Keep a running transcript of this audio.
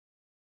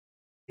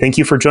Thank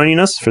you for joining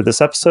us for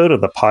this episode of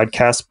the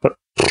podcast.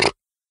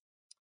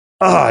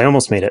 I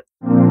almost made it.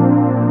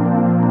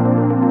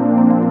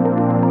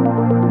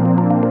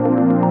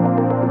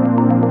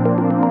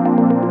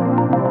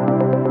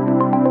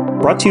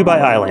 Brought to you by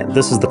iland,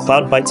 this is the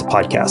CloudBytes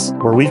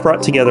Podcast, where we've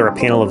brought together a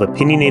panel of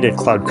opinionated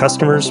cloud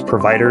customers,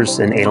 providers,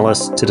 and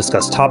analysts to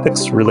discuss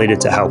topics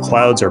related to how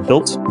clouds are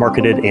built,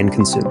 marketed, and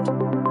consumed.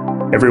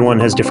 Everyone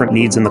has different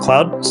needs in the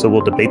cloud, so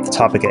we'll debate the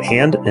topic at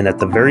hand and at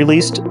the very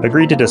least,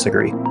 agree to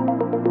disagree.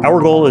 Our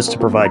goal is to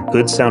provide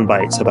good sound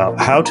bites about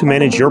how to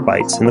manage your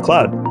bytes in the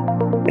cloud.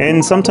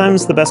 And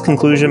sometimes the best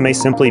conclusion may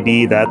simply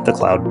be that the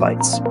cloud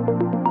bites.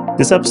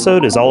 This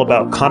episode is all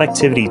about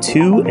connectivity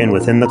to and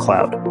within the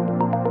cloud.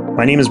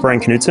 My name is Brian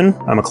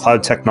Knudtson. I'm a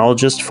cloud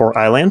technologist for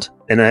iland,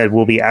 and I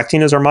will be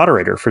acting as our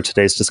moderator for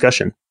today's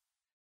discussion.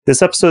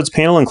 This episode's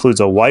panel includes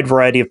a wide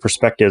variety of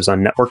perspectives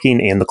on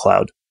networking and the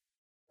cloud.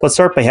 Let's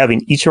start by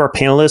having each of our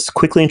panelists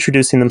quickly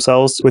introducing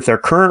themselves with their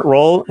current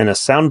role and a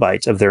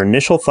soundbite of their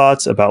initial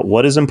thoughts about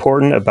what is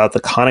important about the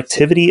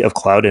connectivity of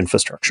cloud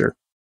infrastructure.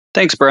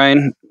 Thanks,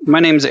 Brian.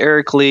 My name is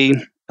Eric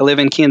Lee. I live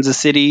in Kansas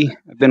City.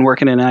 I've been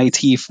working in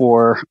IT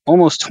for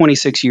almost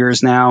 26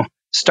 years now,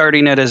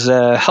 starting it as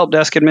a help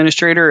desk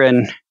administrator,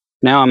 and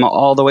now I'm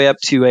all the way up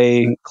to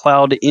a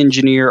cloud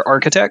engineer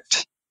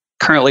architect.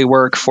 Currently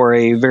work for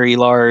a very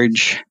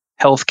large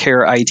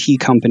healthcare IT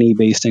company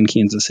based in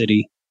Kansas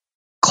City.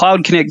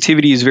 Cloud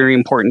connectivity is very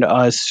important to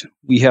us.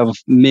 We have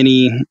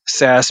many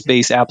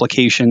SaaS-based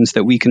applications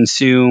that we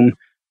consume,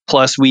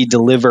 plus we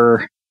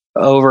deliver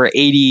over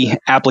 80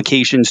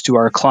 applications to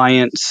our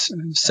clients,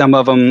 some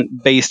of them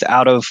based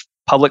out of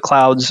public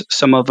clouds,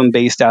 some of them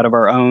based out of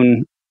our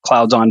own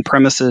clouds on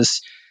premises.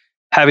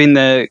 Having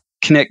the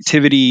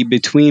connectivity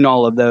between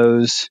all of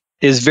those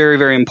is very,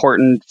 very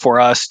important for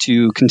us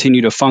to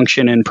continue to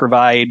function and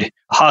provide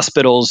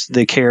hospitals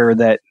the care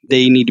that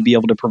they need to be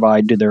able to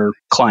provide to their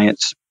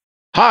clients.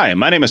 Hi,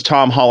 my name is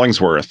Tom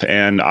Hollingsworth,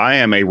 and I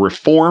am a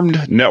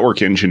reformed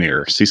network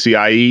engineer,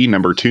 CCIE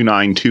number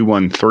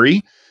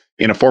 29213.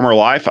 In a former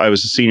life, I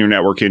was a senior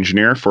network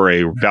engineer for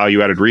a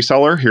value-added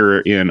reseller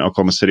here in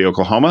Oklahoma City,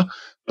 Oklahoma.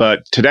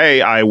 But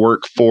today I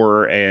work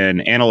for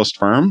an analyst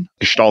firm,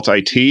 Gestalt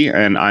IT,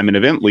 and I'm an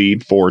event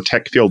lead for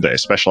Tech Field Day,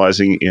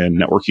 specializing in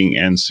networking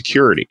and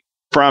security.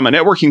 From a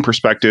networking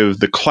perspective,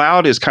 the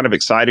cloud is kind of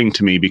exciting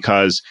to me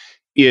because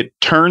it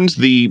turns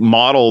the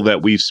model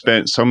that we've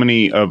spent so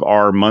many of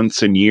our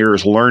months and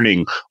years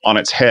learning on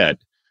its head.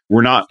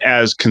 We're not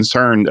as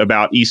concerned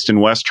about east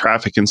and west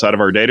traffic inside of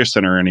our data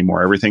center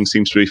anymore. Everything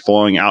seems to be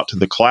flowing out to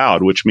the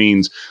cloud, which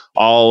means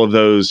all of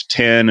those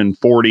 10 and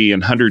 40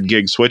 and 100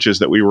 gig switches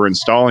that we were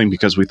installing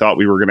because we thought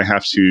we were going to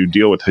have to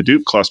deal with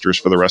Hadoop clusters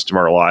for the rest of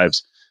our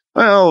lives.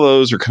 Well,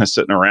 those are kind of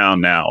sitting around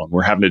now.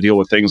 We're having to deal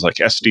with things like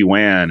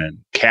SD-WAN and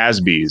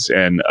CASBs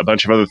and a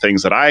bunch of other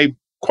things that I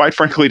quite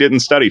frankly didn't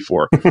study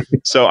for.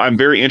 So I'm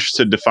very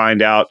interested to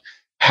find out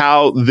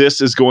how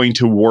this is going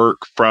to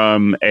work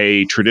from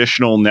a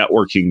traditional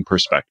networking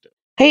perspective.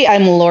 Hey,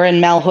 I'm Lauren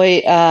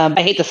Malhoit.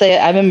 I hate to say it,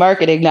 I'm in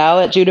marketing now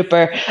at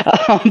Juniper,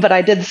 but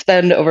I did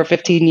spend over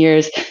 15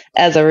 years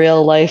as a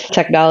real life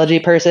technology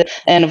person.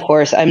 And of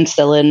course, I'm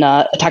still in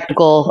a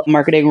technical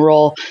marketing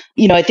role.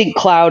 I think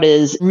cloud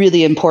is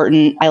really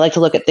important. I like to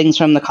look at things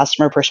from the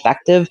customer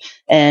perspective,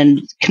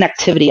 and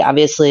connectivity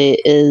obviously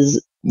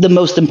is the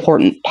most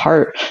important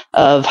part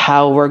of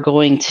how we're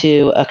going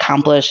to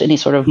accomplish any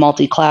sort of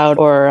multi-cloud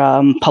or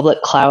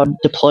public cloud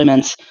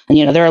deployments.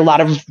 And, there are a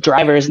lot of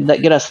drivers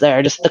that get us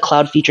there, just the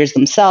cloud features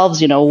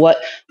themselves, what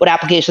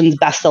applications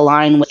best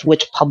align with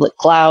which public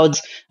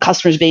clouds,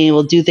 customers being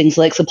able to do things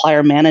like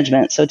supplier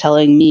management. So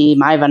telling me,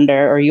 my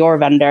vendor or your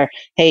vendor,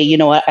 hey, you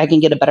know what, I can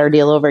get a better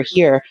deal over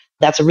here.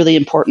 That's a really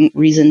important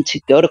reason to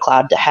go to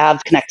cloud, to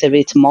have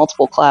connectivity to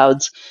multiple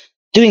clouds.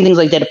 Doing things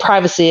like data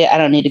privacy, I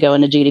don't need to go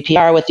into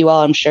GDPR with you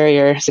all. I'm sure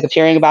you're sick of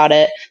hearing about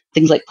it.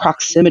 Things like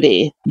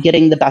proximity,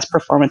 getting the best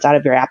performance out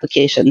of your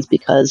applications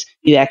because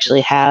you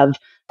actually have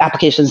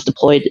applications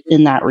deployed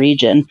in that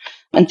region.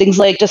 And things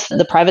like just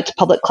the private to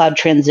public cloud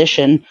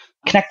transition,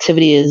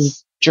 connectivity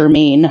is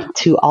germane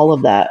to all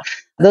of that.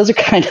 Those are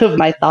kind of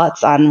my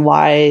thoughts on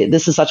why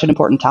this is such an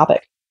important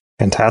topic.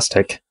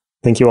 Fantastic.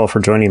 Thank you all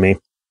for joining me.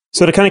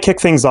 So to kind of kick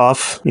things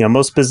off,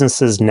 most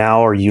businesses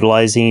now are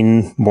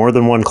utilizing more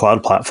than one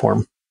cloud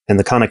platform, and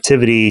the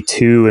connectivity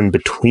to and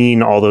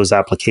between all those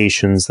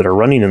applications that are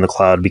running in the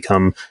cloud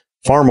become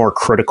far more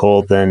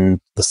critical than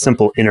the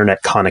simple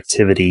internet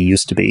connectivity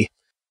used to be.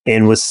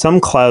 And with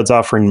some clouds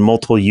offering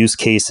multiple use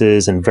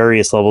cases and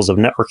various levels of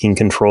networking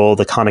control,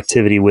 the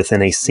connectivity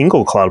within a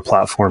single cloud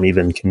platform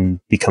even can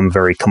become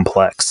very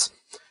complex.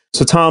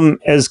 So Tom,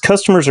 as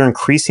customers are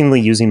increasingly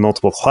using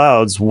multiple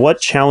clouds,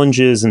 what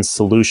challenges and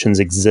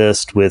solutions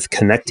exist with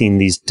connecting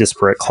these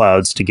disparate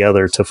clouds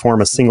together to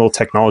form a single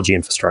technology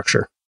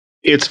infrastructure?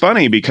 It's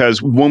funny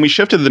because when we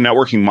shifted the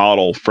networking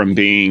model from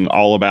being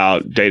all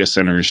about data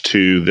centers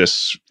to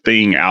this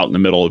thing out in the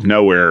middle of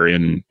nowhere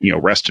in,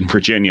 Reston,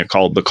 Virginia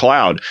called the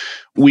cloud,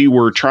 we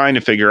were trying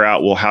to figure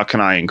out, well, how can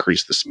I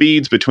increase the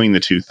speeds between the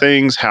two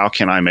things? How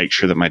can I make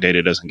sure that my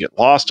data doesn't get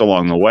lost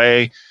along the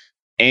way?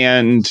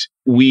 And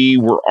we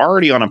were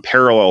already on a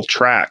parallel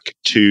track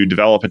to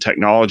develop a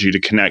technology to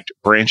connect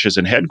branches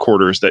and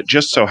headquarters that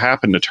just so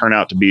happened to turn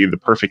out to be the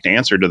perfect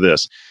answer to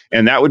this.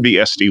 And that would be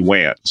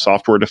SD-WAN,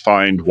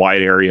 software-defined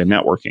wide area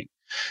networking.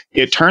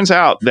 It turns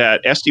out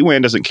that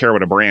SD-WAN doesn't care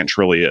what a branch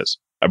really is.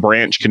 A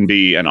branch can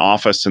be an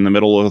office in the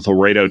middle of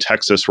Laredo,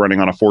 Texas,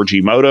 running on a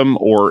 4G modem,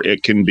 or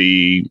it can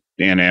be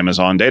an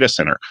Amazon data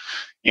center.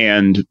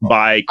 And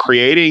by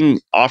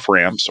creating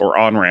off-ramps or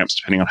on-ramps,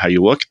 depending on how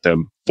you look at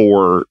them,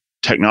 for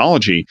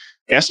technology,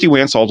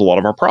 SD-WAN solves a lot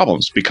of our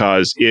problems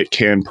because it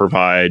can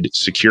provide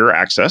secure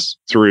access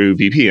through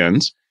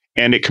VPNs,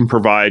 and it can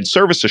provide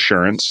service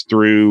assurance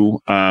through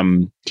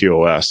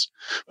QoS,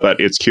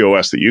 but it's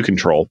QoS that you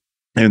control.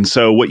 And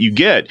so what you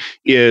get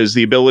is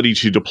the ability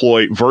to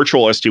deploy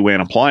virtual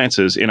SD-WAN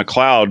appliances in a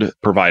cloud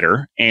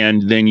provider,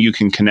 and then you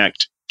can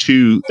connect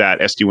to that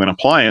SD-WAN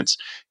appliance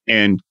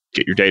and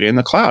get your data in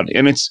the cloud.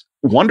 And it's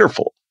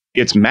wonderful.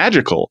 It's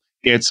magical.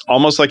 It's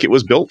almost like it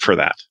was built for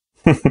that.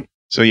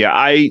 So yeah,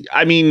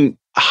 I mean,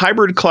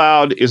 hybrid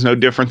cloud is no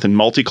different than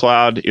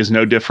multi-cloud, is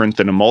no different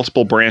than a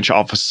multiple branch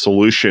office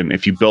solution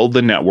if you build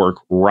the network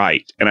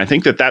right. And I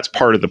think that that's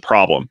part of the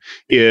problem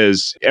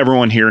is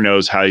everyone here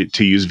knows how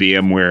to use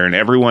VMware, and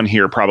everyone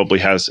here probably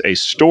has a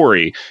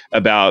story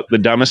about the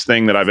dumbest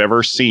thing that I've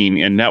ever seen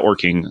in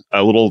networking,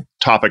 a little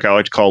topic I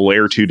like to call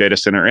layer 2 data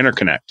center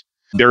interconnect.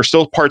 There are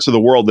still parts of the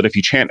world that if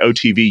you chant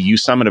OTV, you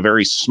summon a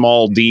very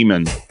small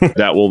demon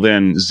that will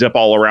then zip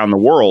all around the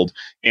world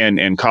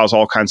and cause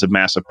all kinds of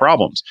massive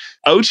problems.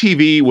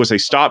 OTV was a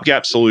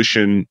stopgap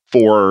solution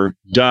for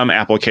dumb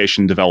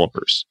application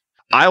developers.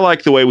 I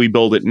like the way we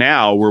build it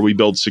now, where we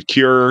build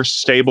secure,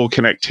 stable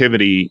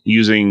connectivity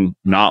using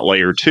not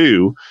layer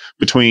 2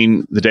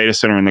 between the data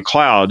center and the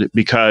cloud,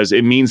 because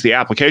it means the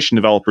application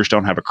developers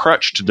don't have a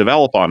crutch to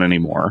develop on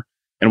anymore.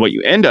 And what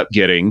you end up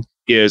getting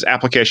is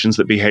applications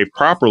that behave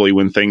properly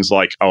when things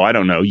like, oh, I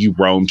don't know, you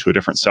roam to a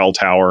different cell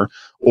tower,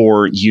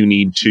 or you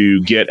need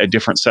to get a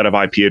different set of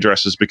IP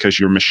addresses because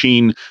your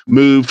machine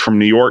moved from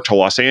New York to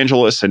Los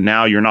Angeles, and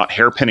now you're not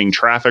hairpinning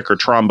traffic or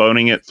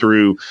tromboning it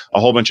through a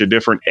whole bunch of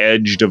different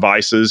edge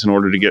devices in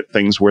order to get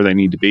things where they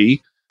need to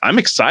be. I'm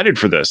excited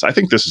for this. I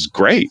think this is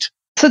great.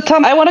 So,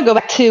 Tom, I want to go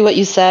back to what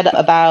you said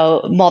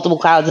about multiple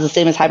clouds is the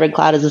same as hybrid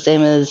cloud is the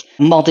same as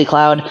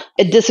multi-cloud.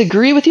 I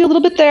disagree with you a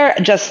little bit there.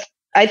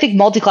 I think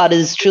multi-cloud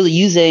is truly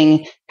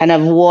using kind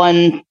of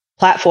one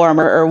platform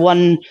or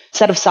one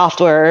set of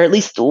software, or at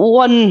least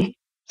one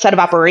set of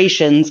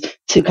operations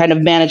to kind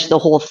of manage the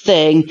whole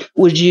thing.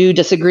 Would you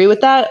disagree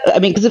with that? I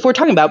mean, because if we're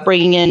talking about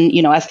bringing in,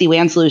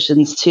 SD-WAN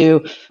solutions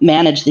to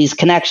manage these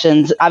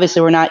connections,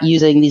 obviously we're not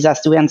using these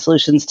SD-WAN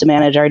solutions to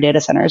manage our data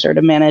centers or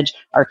to manage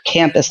our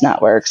campus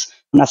networks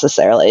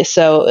necessarily.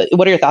 So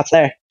what are your thoughts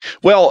there?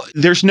 Well,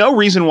 there's no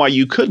reason why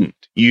you couldn't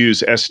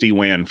use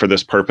SD-WAN for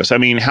this purpose. I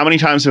mean, how many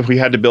times have we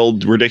had to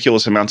build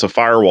ridiculous amounts of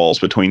firewalls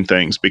between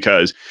things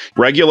because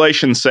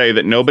regulations say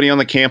that nobody on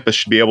the campus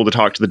should be able to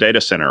talk to the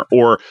data center,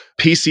 or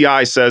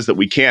PCI says that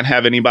we can't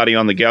have anybody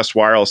on the guest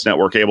wireless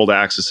network able to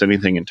access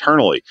anything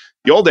internally.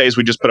 The old days,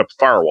 we just put up a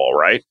firewall,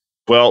 right?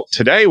 Well,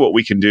 today what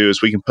we can do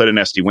is we can put an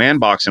SD-WAN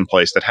box in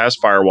place that has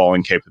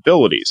firewalling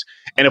capabilities.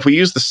 And if we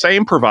use the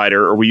same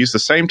provider or we use the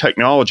same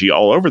technology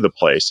all over the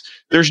place,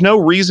 there's no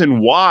reason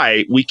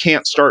why we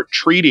can't start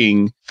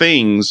treating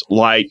things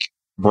like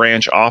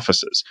branch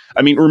offices.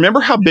 I mean,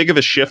 remember how big of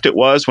a shift it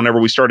was whenever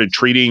we started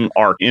treating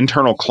our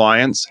internal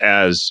clients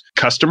as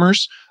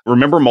customers?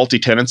 Remember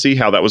multi-tenancy,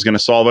 how that was going to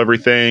solve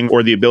everything,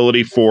 or the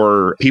ability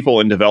for people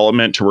in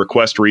development to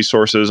request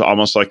resources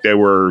almost like they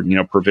were,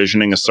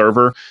 provisioning a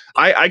server.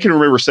 I can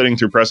remember sitting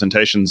through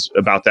presentations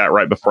about that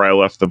right before I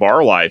left the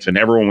bar life, and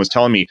everyone was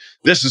telling me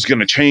this is going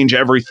to change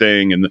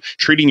everything, and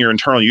treating your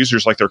internal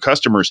users like their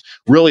customers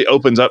really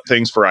opens up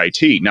things for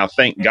IT. Now,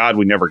 thank God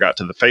we never got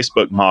to the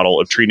Facebook model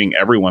of treating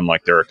everyone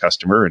like they're a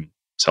customer and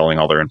selling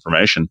all their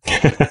information.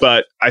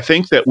 But I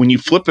think that when you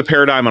flip the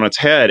paradigm on its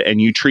head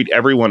and you treat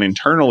everyone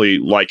internally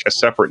like a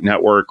separate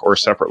network or a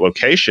separate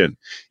location,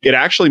 it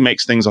actually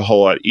makes things a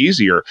whole lot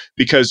easier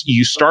because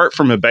you start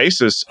from a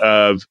basis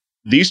of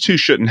these two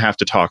shouldn't have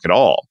to talk at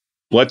all.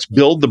 Let's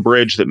build the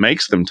bridge that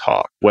makes them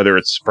talk, whether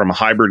it's from a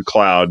hybrid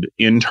cloud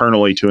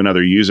internally to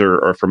another user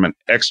or from an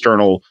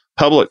external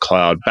public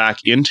cloud back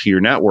into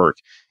your network.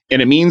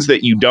 And it means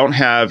that you don't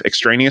have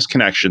extraneous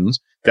connections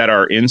that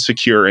are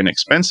insecure and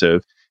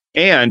expensive.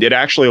 And it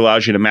actually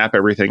allows you to map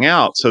everything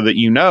out so that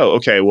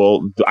okay,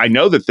 well, I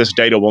know that this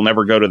data will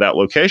never go to that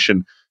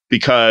location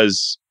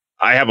because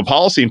I have a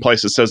policy in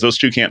place that says those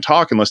two can't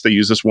talk unless they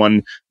use this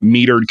one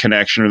metered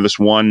connection or this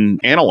one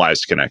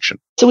analyzed connection.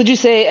 So would you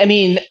say,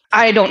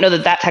 I don't know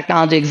that that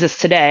technology exists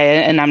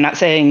today, and I'm not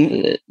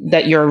saying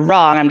that you're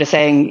wrong. I'm just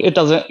saying it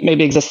doesn't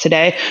maybe exist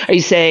today. Are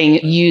you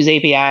saying use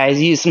APIs,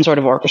 use some sort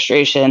of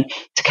orchestration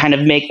to kind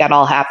of make that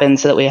all happen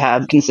so that we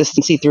have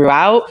consistency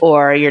throughout?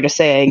 Or you're just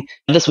saying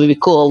this would be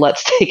cool,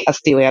 let's take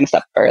SD-WAN a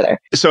step further?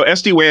 So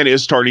SD-WAN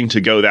is starting to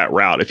go that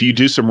route. If you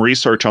do some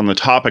research on the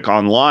topic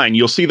online,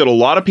 you'll see that a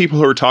lot of people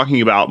who are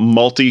talking about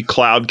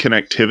multi-cloud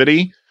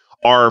connectivity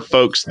are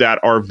folks that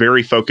are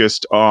very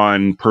focused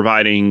on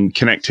providing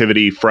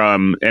connectivity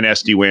from an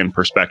SD-WAN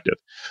perspective.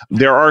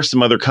 There are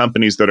some other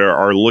companies that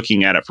are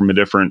looking at it from a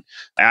different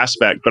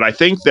aspect, but I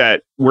think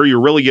that where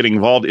you're really getting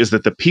involved is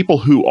that the people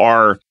who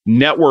are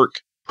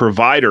network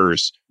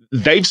providers,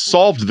 they've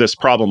solved this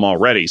problem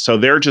already. So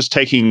they're just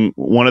taking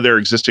one of their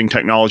existing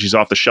technologies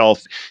off the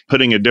shelf,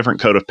 putting a different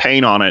coat of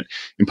paint on it,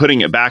 and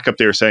putting it back up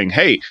there saying,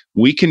 hey,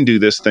 we can do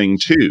this thing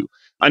too.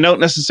 I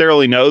don't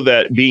necessarily know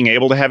that being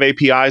able to have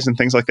APIs and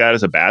things like that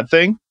is a bad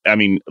thing. I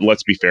mean,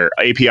 let's be fair.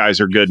 APIs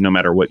are good no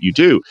matter what you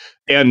do.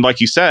 And like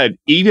you said,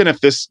 even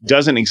if this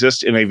doesn't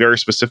exist in a very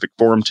specific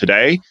form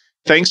today,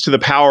 thanks to the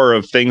power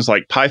of things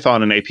like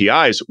Python and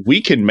APIs,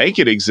 we can make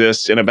it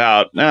exist in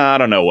about, I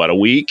don't know, a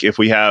week if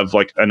we have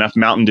like enough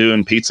Mountain Dew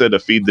and pizza to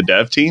feed the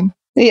dev team.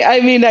 Yeah, I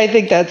mean, I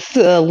think that's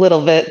a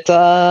little bit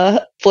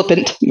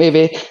flippant,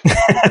 maybe.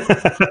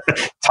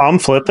 Tom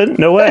flippant?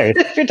 No way.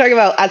 If you're talking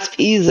about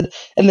SPs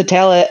and the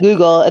talent,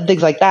 Google and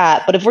things like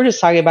that. But if we're just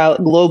talking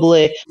about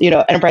globally,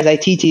 enterprise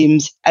IT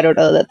teams, I don't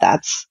know that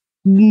that's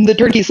the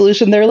turnkey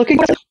solution they're looking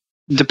for.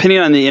 Depending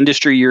on the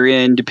industry you're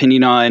in,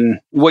 depending on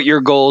what your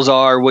goals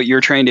are, what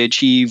you're trying to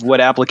achieve, what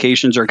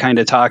applications are kind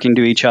of talking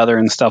to each other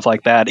and stuff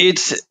like that,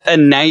 it's a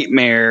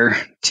nightmare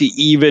to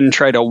even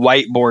try to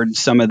whiteboard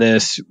some of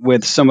this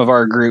with some of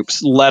our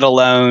groups, let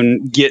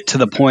alone get to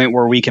the point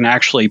where we can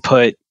actually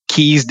put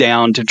keys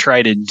down to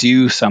try to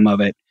do some of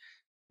it.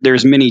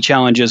 There's many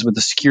challenges with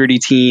the security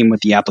team,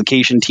 with the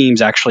application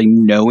teams actually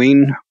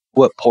knowing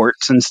what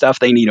ports and stuff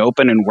they need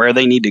open and where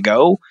they need to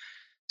go.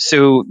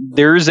 So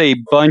there's a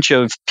bunch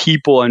of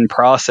people and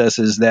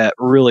processes that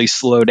really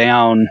slow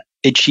down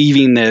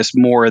achieving this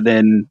more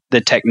than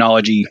the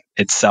technology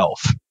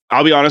itself.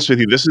 I'll be honest with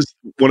you. This is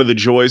one of the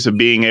joys of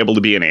being able to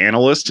be an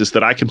analyst is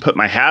that I can put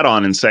my hat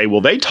on and say,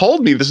 well, they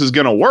told me this is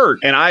going to work.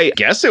 And I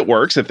guess it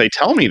works if they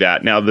tell me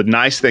that. Now, the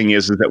nice thing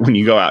is that when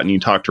you go out and you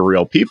talk to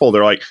real people,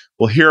 they're like,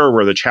 well, here are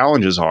where the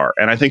challenges are.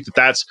 And I think that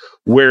that's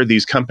where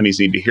these companies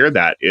need to hear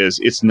that is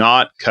it's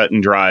not cut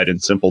and dried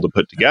and simple to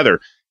put together.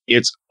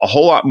 It's a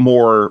whole lot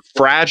more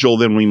fragile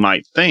than we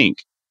might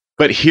think.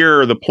 But here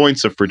are the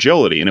points of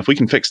fragility. And if we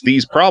can fix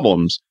these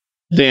problems,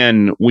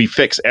 then we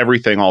fix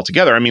everything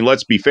altogether. I mean,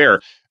 let's be fair.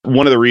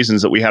 One of the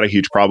reasons that we had a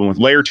huge problem with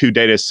layer 2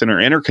 data center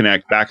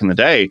interconnect back in the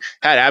day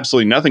had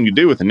absolutely nothing to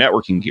do with the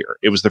networking gear.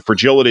 It was the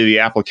fragility of the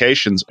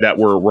applications that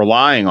were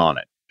relying on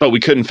it. But we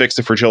couldn't fix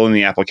the fragility in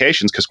the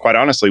applications because quite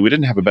honestly, we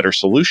didn't have a better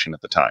solution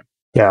at the time.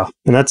 Yeah,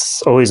 and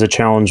that's always a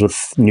challenge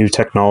with new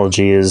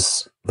technology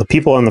is the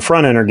people on the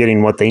front end are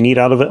getting what they need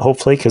out of it,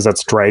 hopefully, because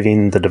that's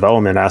driving the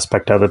development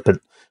aspect of it. But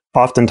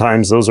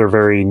oftentimes those are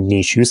very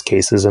niche use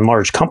cases in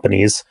large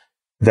companies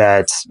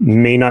that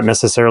may not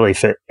necessarily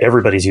fit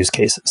everybody's use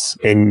cases.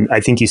 And I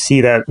think you see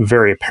that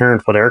very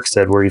apparent what Eric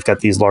said, where you've got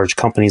these large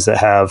companies that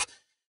have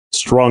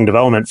strong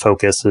development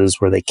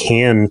focuses where they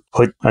can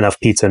put enough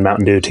pizza and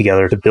Mountain Dew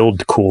together to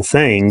build cool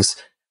things.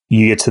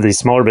 You get to these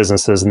smaller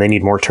businesses and they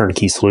need more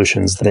turnkey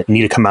solutions that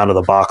need to come out of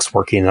the box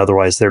working.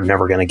 Otherwise, they're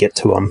never going to get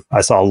to them. I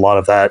saw a lot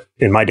of that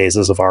in my days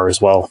as a VAR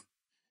as well.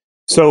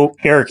 So,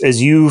 Eric,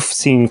 as you've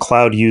seen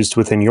cloud used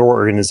within your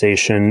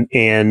organization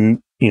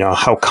and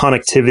how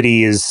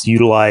connectivity is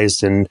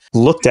utilized and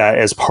looked at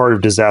as part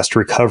of disaster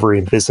recovery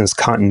and business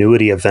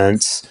continuity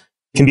events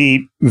can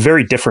be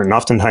very different and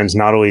oftentimes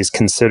not always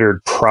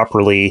considered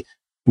properly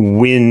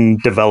when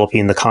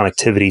developing the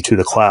connectivity to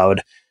the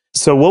cloud.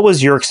 So what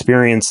was your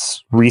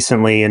experience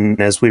recently? And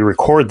as we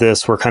record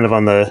this, we're kind of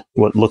on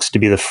what looks to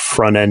be the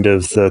front end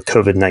of the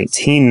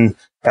COVID-19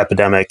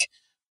 epidemic.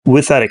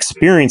 With that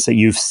experience that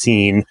you've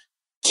seen,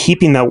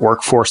 keeping that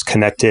workforce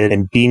connected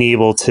and being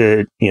able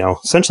to,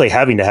 essentially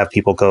having to have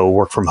people go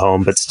work from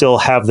home, but still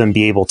have them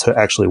be able to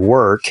actually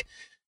work.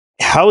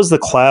 How is the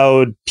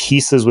cloud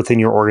pieces within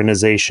your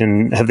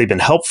organization? Have they been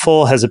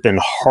helpful? Has it been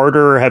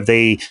harder?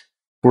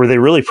 Were they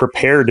really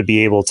prepared to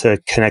be able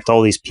to connect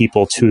all these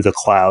people to the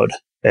cloud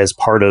as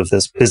part of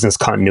this business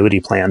continuity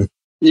plan?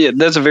 Yeah,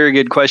 that's a very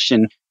good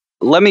question.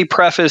 Let me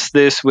preface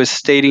this with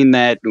stating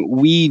that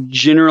we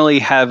generally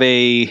have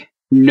a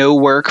no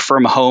work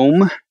from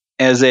home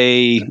as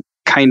a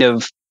kind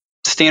of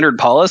standard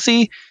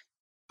policy.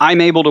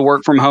 I'm able to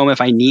work from home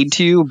if I need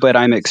to, but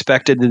I'm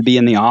expected to be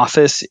in the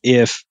office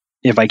if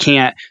I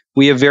can't.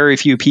 We have very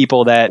few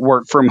people that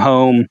work from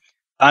home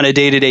on a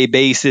day-to-day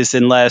basis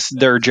unless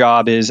their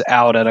job is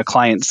out at a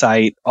client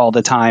site all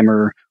the time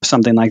or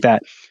something like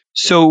that.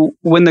 So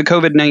when the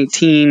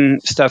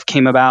COVID-19 stuff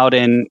came about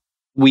and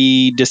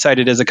we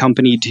decided as a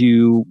company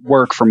to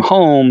work from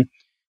home,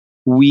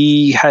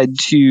 we had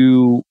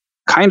to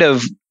kind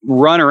of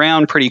run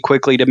around pretty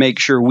quickly to make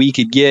sure we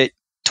could get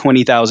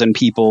 20,000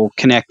 people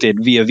connected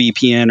via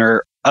VPN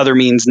or other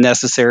means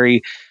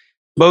necessary,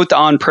 both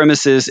on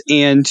premises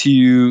and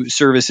to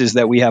services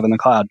that we have in the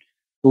cloud.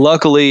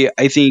 Luckily,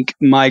 I think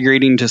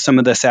migrating to some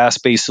of the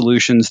SaaS-based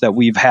solutions that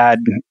we've had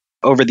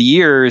over the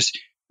years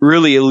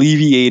really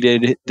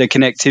alleviated the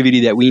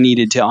connectivity that we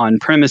needed to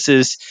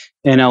on-premises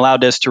and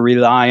allowed us to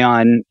rely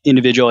on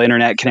individual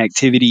internet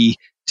connectivity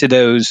to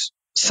those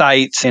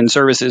sites and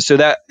services. So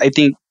that, I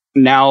think,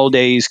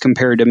 nowadays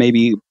compared to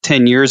maybe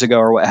 10 years ago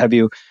or what have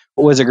you,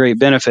 was a great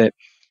benefit.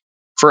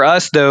 For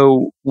us,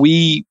 though,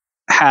 we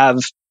have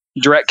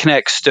Direct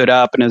Connect stood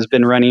up and has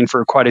been running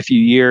for quite a few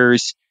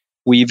years.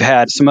 We've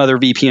had some other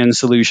VPN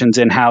solutions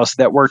in-house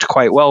that worked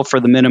quite well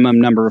for the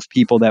minimum number of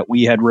people that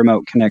we had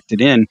remote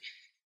connected in.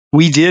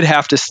 We did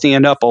have to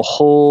stand up a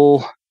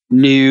whole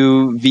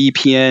new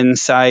VPN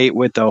site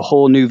with a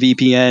whole new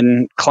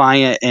VPN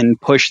client and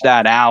push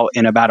that out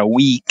in about a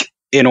week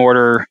in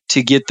order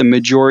to get the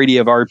majority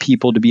of our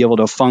people to be able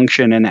to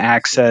function and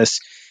access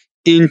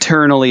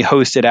internally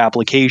hosted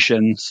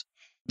applications.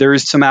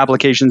 There's some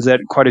applications that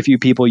quite a few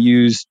people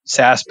use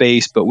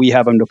SaaS-based, but we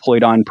have them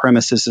deployed on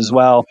premises as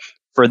well.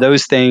 For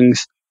those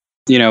things,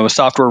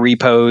 software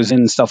repos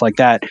and stuff like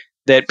that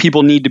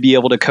people need to be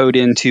able to code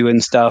into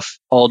and stuff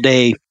all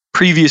day.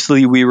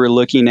 Previously, we were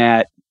looking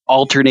at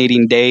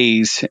alternating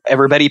days.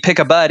 Everybody pick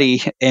a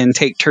buddy and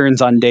take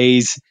turns on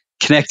days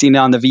connecting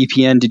on the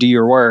VPN to do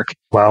your work.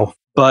 Wow.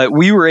 But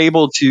we were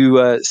able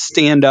to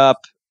stand up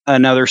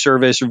another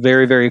service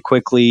very, very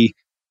quickly.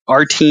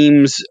 Our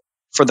teams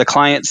for the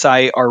client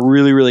side are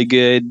really, really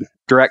good.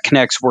 Direct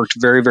Connects worked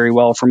very, very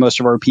well for most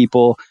of our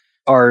people.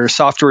 Our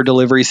software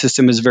delivery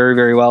system is very,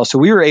 very well. So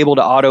we were able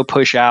to auto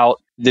push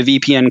out the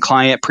VPN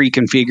client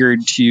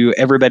pre-configured to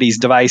everybody's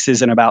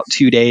devices in about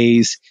 2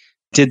 days,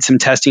 did some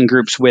testing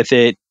groups with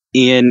it,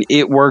 and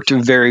it worked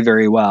very,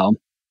 very well.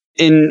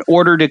 In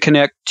order to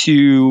connect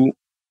to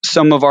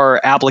some of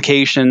our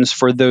applications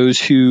for those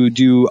who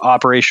do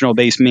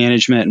operational-based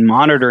management and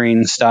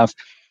monitoring stuff,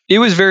 it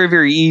was very,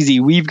 very easy.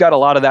 We've got a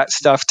lot of that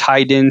stuff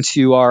tied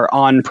into our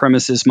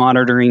on-premises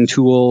monitoring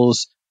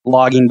tools,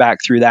 logging back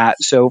through that.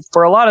 So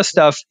for a lot of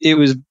stuff, it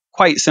was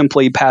quite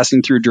simply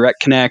passing through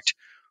Direct Connect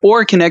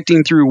or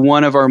connecting through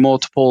one of our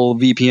multiple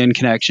VPN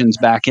connections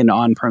back into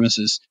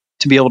on-premises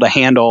to be able to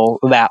handle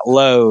that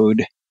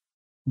load.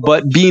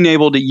 But being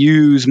able to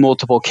use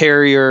multiple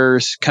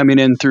carriers, coming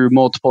in through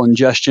multiple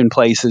ingestion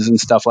places and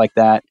stuff like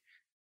that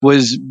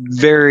was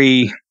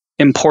very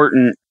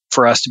important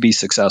for us to be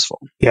successful.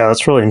 Yeah,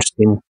 that's really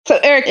interesting. So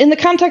Eric, in the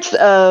context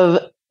of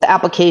the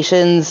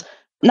applications,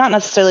 not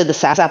necessarily the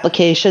SaaS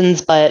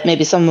applications, but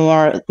maybe some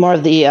more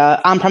of the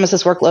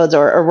on-premises workloads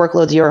or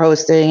workloads you're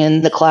hosting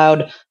in the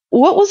cloud,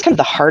 what was kind of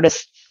the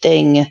hardest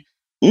thing,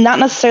 not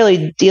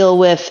necessarily deal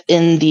with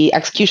in the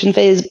execution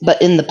phase,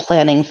 but in the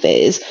planning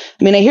phase?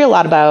 I mean, I hear a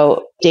lot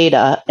about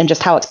data and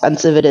just how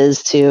expensive it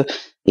is to,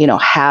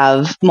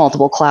 have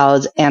multiple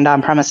clouds and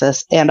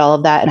on-premises and all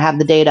of that, and have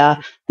the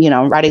data,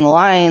 writing the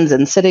lines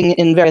and sitting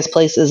in various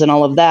places and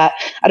all of that.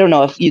 I don't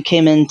know if you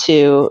came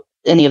into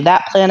any of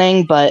that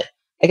planning, but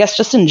I guess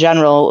just in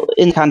general,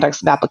 in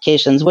context of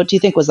applications, what do you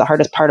think was the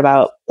hardest part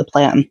about the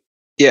plan?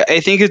 Yeah,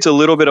 I think it's a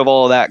little bit of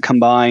all of that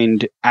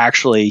combined,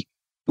 actually.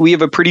 We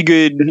have a pretty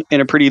good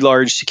and a pretty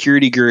large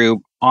security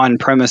group on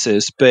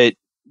premises, but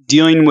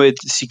dealing with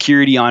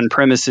security on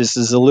premises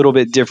is a little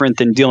bit different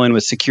than dealing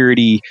with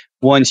security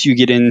once you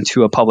get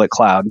into a public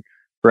cloud,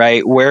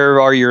 right?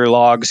 Where are your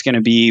logs going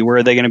to be? Where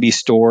are they going to be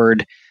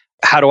stored?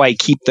 How do I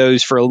keep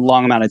those for a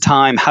long amount of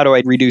time? How do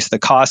I reduce the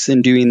costs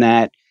in doing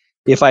that?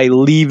 If I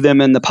leave them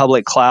in the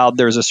public cloud,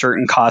 there's a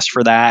certain cost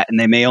for that, and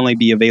they may only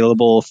be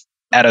available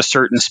at a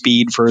certain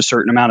speed for a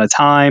certain amount of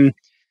time.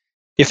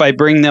 If I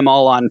bring them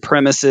all on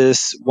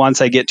premises,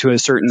 once I get to a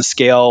certain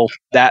scale,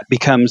 that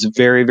becomes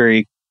very,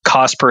 very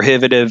cost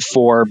prohibitive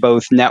for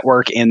both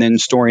network and then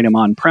storing them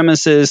on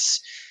premises.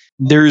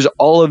 There's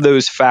all of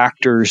those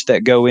factors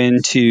that go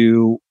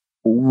into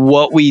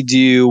what we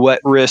do, what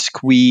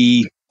risk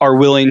we are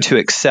willing to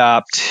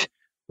accept,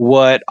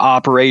 what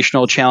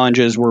operational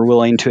challenges we're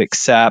willing to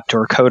accept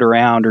or code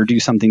around or do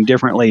something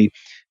differently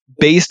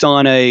based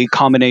on a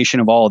combination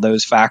of all of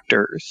those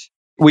factors.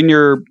 When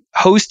you're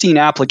hosting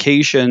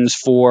applications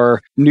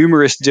for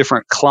numerous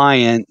different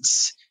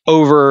clients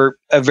over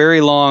a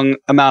very long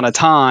amount of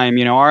time,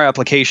 our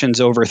application's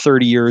over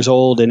 30 years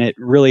old and it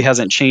really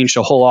hasn't changed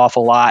a whole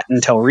awful lot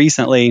until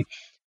recently.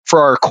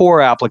 For our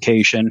core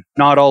application,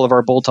 not all of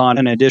our bolt-on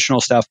and additional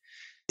stuff,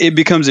 it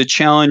becomes a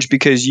challenge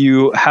because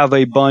you have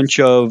a bunch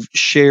of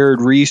shared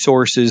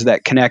resources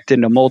that connect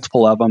into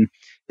multiple of them.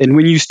 And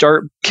when you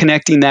start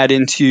connecting that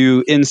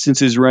into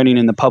instances running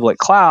in the public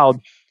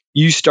cloud,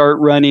 you start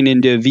running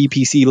into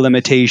VPC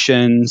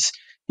limitations.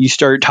 You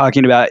start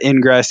talking about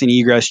ingress and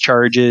egress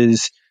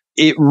charges.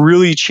 It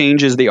really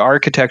changes the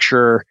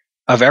architecture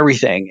of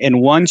everything.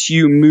 And once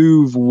you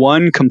move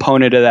one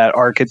component of that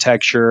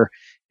architecture,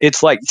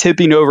 it's like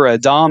tipping over a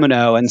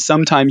domino. And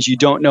sometimes you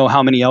don't know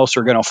how many else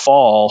are going to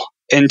fall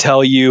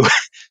until you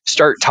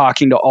start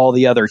talking to all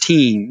the other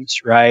teams,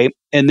 right?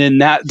 And then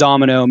that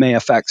domino may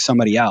affect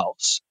somebody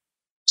else.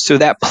 So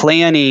that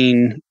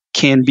planning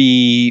can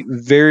be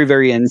very,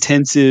 very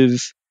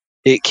intensive.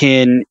 It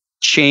can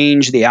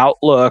change the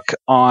outlook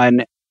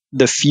on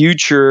the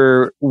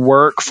future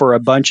work for a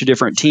bunch of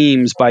different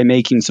teams by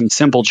making some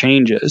simple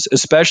changes,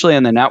 especially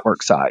on the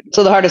network side.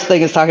 So the hardest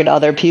thing is talking to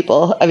other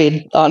people. I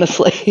mean,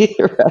 honestly,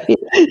 right?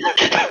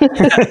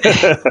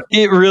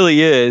 It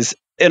really is.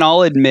 And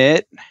I'll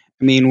admit,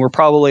 I mean, we're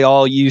probably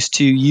all used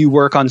to you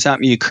work on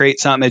something, you create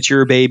something, it's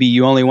your baby.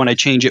 You only want to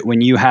change it when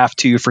you have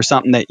to for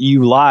something that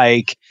you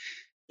like.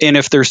 And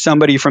if there's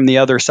somebody from the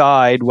other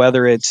side,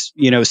 whether it's,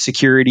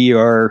 security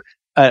or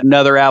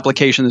another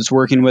application that's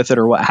working with it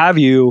or what have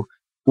you,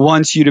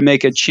 wants you to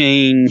make a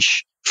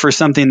change for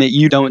something that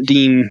you don't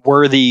deem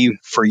worthy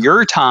for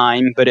your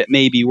time, but it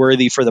may be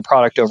worthy for the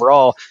product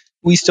overall,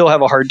 we still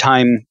have a hard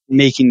time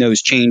making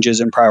those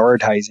changes and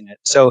prioritizing it.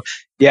 So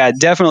yeah,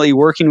 definitely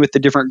working with the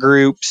different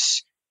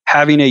groups,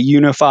 having a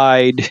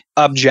unified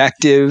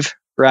objective,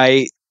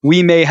 right?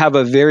 We may have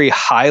a very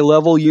high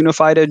level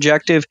unified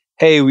objective.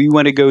 Hey, we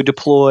want to go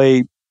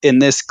deploy in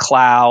this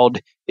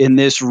cloud, in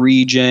this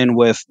region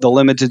with the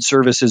limited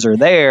services are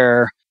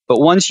there. But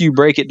once you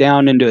break it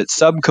down into its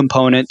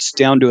subcomponents,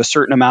 down to a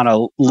certain amount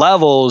of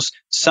levels,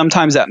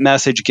 sometimes that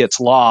message gets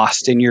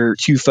lost and you're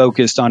too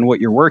focused on what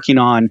you're working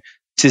on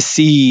to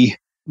see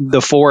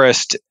the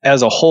forest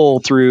as a whole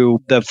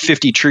through the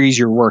 50 trees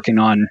you're working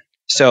on.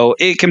 So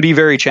it can be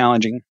very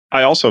challenging.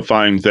 I also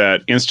find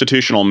that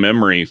institutional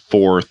memory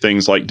for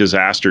things like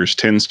disasters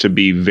tends to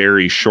be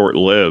very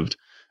short-lived.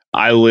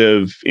 I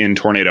live in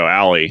Tornado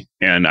Alley,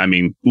 and I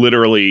mean,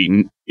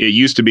 literally, it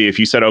used to be if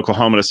you said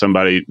Oklahoma to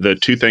somebody, the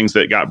two things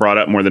that got brought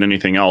up more than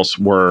anything else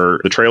were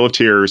the Trail of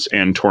Tears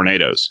and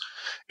tornadoes.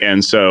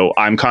 And so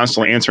I'm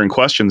constantly answering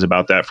questions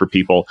about that for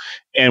people.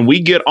 And we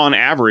get on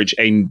average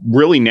a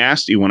really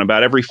nasty one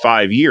about every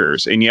 5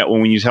 years. And yet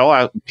when you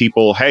tell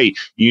people, hey,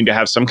 you need to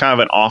have some kind of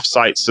an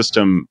offsite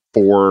system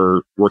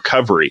for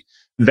recovery,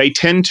 they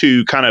tend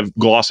to kind of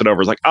gloss it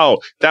over. It's like, oh,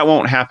 that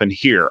won't happen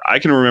here. I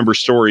can remember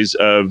stories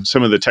of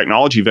some of the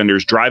technology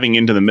vendors driving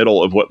into the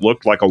middle of what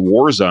looked like a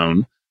war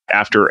zone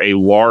after a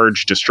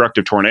large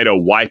destructive tornado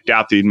wiped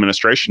out the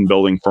administration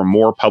building for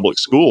more public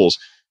schools,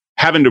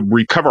 having to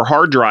recover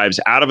hard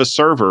drives out of a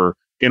server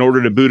in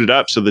order to boot it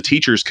up so the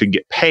teachers could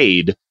get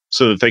paid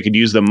so that they could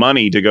use the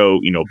money to go,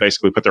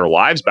 basically put their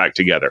lives back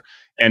together.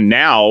 And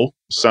now,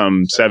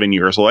 some 7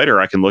 years later,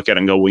 I can look at it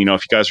and go, well,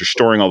 if you guys are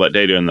storing all that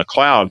data in the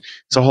cloud,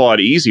 it's a whole lot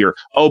easier.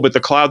 Oh, but the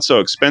cloud's so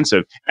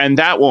expensive. And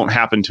that won't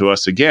happen to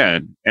us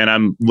again. And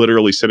I'm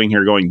literally sitting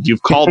here going,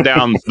 you've called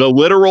down the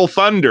literal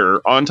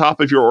thunder on top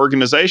of your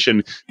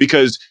organization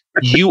because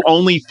you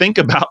only think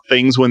about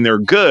things when they're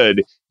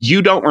good.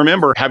 You don't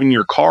remember having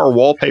your car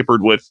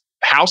wallpapered with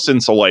house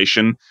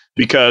insulation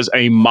because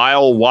a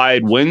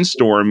mile-wide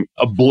windstorm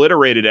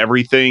obliterated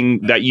everything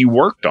that you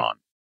worked on.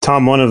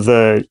 Tom, one of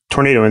the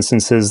tornado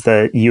instances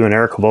that you and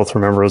Eric will both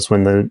remember was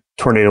when the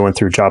tornado went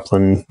through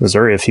Joplin,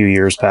 Missouri a few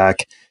years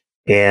back.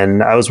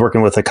 And I was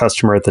working with a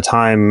customer at the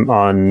time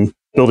on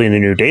building a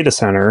new data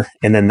center.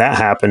 And then that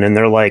happened. And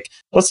they're like,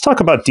 let's talk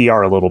about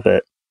DR a little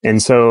bit. And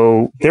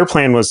so their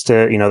plan was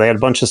to, they had a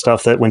bunch of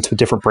stuff that went to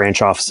different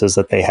branch offices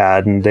that they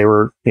had. And they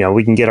were,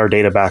 we can get our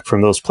data back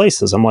from those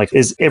places. I'm like,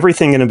 is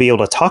everything going to be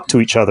able to talk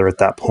to each other at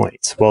that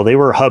point? Well, they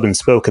were hub and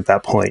spoke at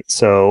that point.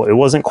 So it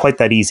wasn't quite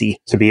that easy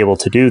to be able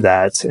to do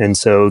that. And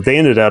so they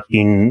ended up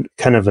being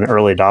kind of an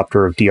early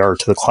adopter of DR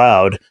to the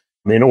cloud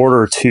in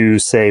order to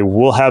say,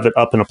 we'll have it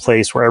up in a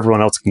place where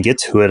everyone else can get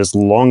to it. As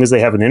long as they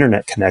have an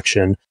internet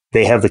connection,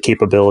 they have the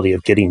capability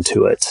of getting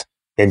to it.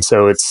 And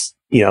so it's,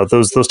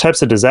 those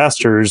types of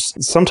disasters,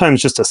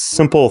 sometimes just a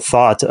simple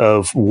thought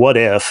of what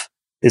if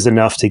is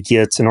enough to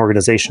get an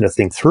organization to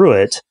think through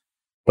it.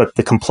 But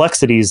the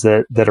complexities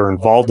that are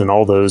involved in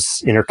all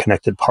those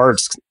interconnected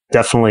parts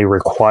definitely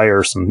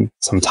require some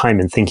time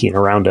and thinking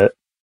around it.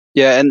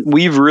 Yeah, and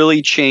we've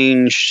really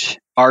changed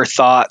our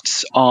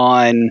thoughts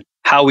on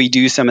how we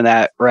do some of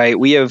that, right?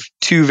 We have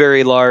two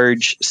very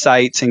large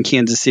sites in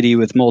Kansas City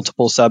with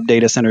multiple sub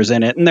data centers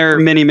in it, and they're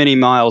many, many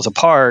miles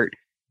apart.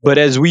 But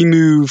as we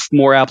move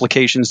more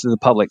applications to the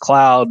public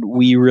cloud,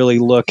 we really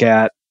look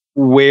at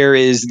where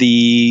is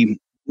the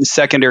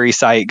secondary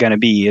site going to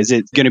be? Is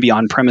it going to be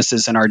on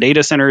premises in our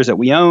data centers that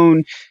we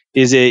own?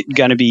 Is it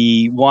going to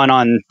be one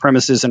on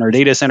premises in our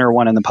data center,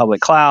 one in the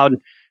public cloud,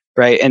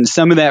 right? And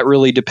some of that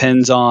really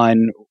depends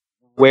on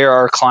where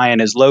our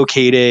client is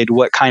located,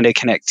 what kind of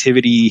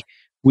connectivity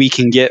we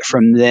can get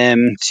from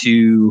them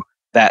to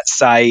that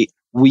site.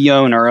 We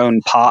own our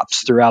own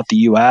POPs throughout the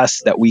US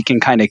that we can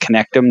kind of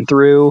connect them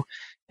through.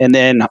 And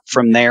then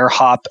from there,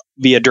 hop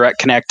via direct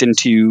connect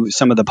into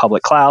some of the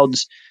public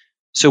clouds.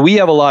 So we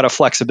have a lot of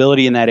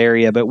flexibility in that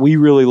area, but we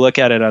really look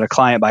at it at a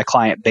client by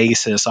client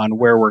basis on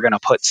where we're going to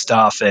put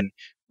stuff and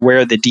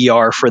where the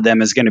DR for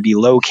them is going to be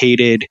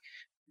located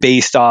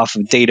based off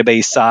of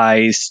database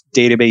size,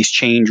 database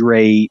change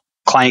rate,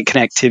 client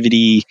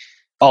connectivity,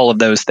 all of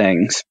those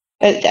things.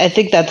 I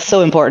think that's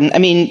so important. I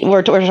mean,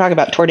 we're talking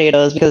about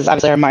tornadoes because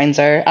obviously our minds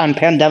are on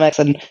pandemics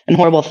and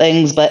horrible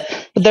things,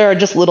 but there are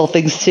just little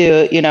things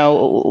too.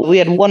 We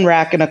had one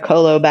rack in a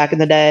colo back in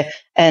the day,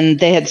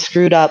 and they had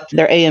screwed up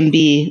their A and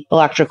B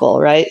electrical,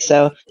 right?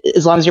 So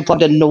as long as you're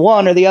plugged into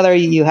one or the other,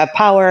 you have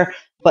power.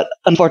 But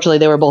unfortunately,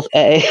 they were both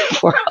A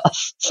for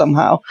us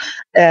somehow.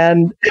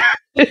 And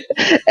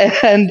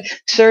and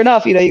sure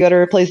enough, you got to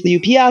replace the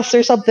UPS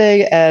or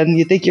something, and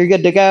you think you're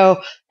good to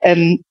go,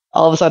 and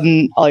all of a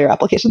sudden, all your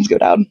applications go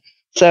down.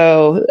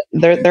 So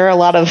there are a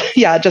lot of,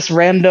 just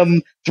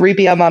random 3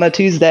 p.m. on a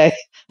Tuesday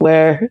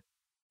where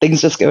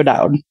things just go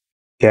down.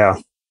 Yeah.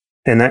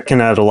 And that can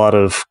add a lot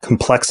of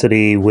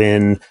complexity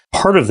when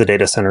part of the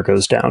data center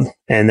goes down.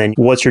 And then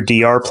what's your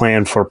DR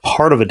plan for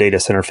part of a data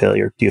center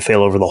failure? Do you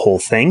fail over the whole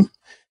thing?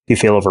 Do you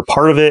fail over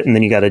part of it? And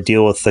then you got to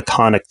deal with the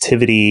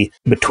connectivity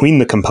between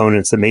the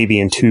components that may be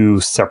in 2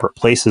 separate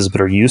places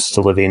but are used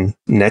to living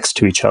next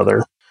to each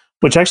other,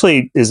 which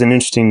actually is an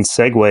interesting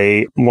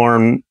segue.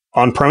 Lauren,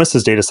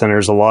 on-premises data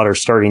centers, a lot are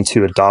starting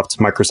to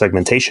adopt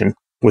micro-segmentation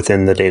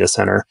within the data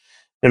center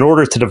in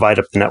order to divide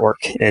up the network.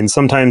 And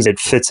sometimes it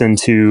fits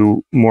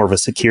into more of a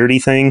security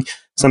thing.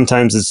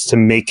 Sometimes it's to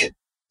make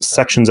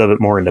sections of it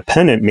more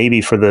independent,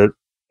 maybe for the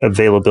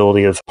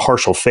availability of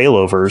partial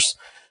failovers.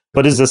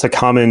 But is this a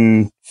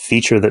common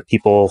feature that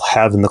people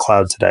have in the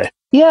cloud today?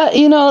 Yeah,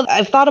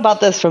 I've thought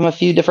about this from a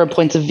few different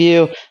points of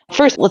view.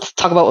 First, let's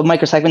talk about what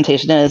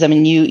microsegmentation is. I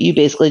mean, you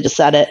basically just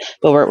said it,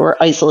 but we're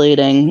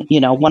isolating,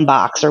 one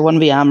box or one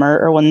VM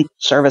or one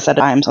service at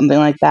a time, something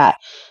like that.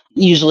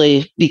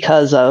 Usually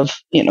because of,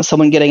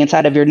 someone getting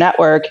inside of your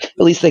network, at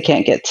least they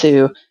can't get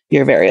to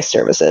your various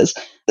services.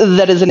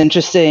 That is an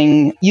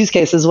interesting use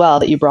case as well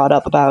that you brought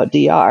up about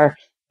DR.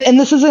 And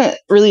this isn't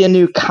really a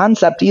new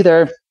concept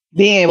either,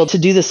 being able to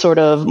do this sort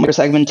of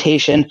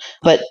microsegmentation,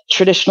 but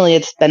traditionally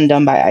it's been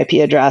done by IP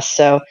address.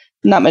 So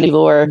not many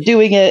people were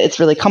doing it. It's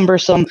really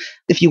cumbersome.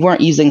 If you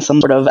weren't using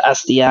some sort of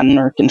SDN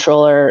or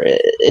controller,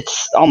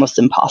 it's almost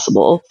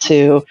impossible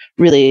to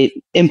really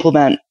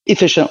implement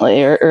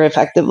efficiently or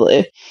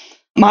effectively.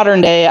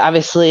 Modern day,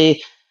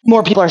 obviously,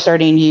 more people are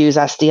starting to use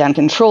SDN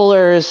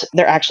controllers.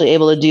 They're actually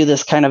able to do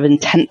this kind of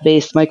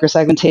intent-based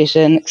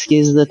microsegmentation.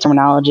 Excuse the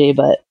terminology,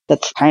 but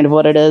that's kind of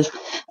what it is.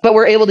 But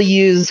we're able to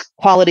use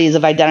qualities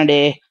of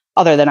identity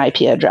other than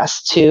IP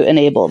address to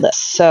enable this.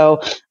 So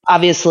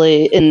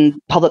obviously, in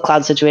public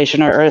cloud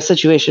situation or a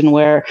situation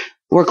where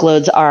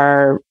workloads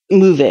are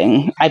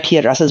moving, IP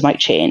addresses might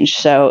change.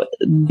 So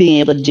being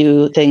able to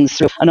do things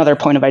through another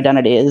point of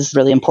identity is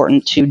really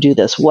important to do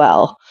this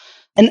well.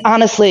 And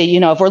honestly,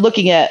 if we're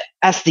looking at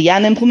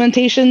SDN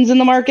implementations in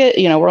the market,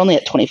 we're only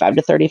at 25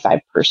 to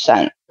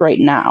 35% right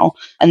now.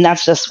 And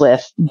that's just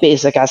with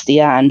basic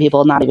SDN,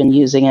 people not even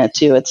using it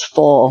to its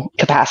full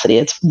capacity,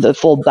 its the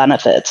full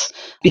benefits,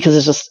 because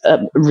it's just a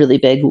really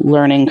big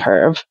learning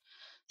curve.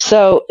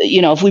 So,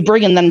 if we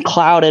bring in then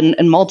cloud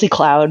and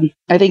multi-cloud,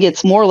 I think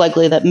it's more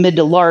likely that mid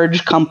to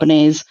large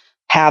companies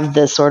have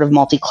this sort of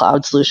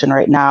multi-cloud solution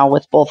right now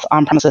with both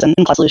on-premises and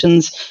cloud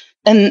solutions.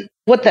 And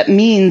what that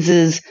means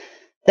is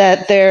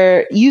that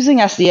they're using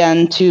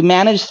SDN to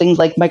manage things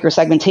like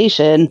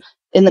microsegmentation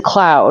in the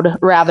cloud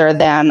rather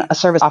than a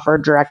service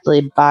offered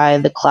directly by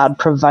the cloud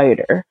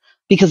provider,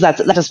 because that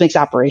just makes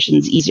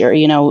operations easier.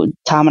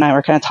 Tom and I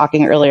were kind of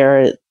talking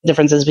earlier,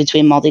 differences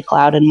between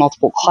multi-cloud and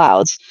multiple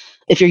clouds.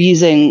 If you're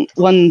using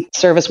one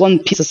service, one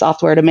piece of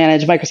software to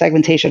manage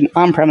microsegmentation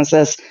on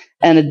premises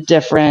and a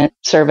different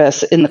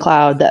service in the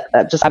cloud,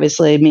 that just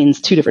obviously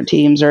means 2 different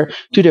teams or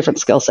 2 different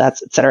skill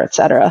sets, et cetera, et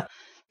cetera.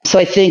 So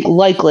I think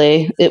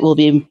likely it will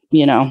be,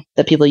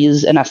 that people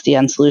use an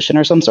SDN solution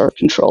or some sort of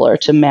controller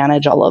to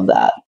manage all of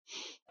that.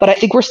 But I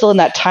think we're still in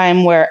that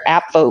time where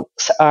app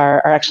folks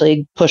are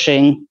actually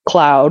pushing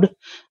cloud,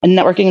 and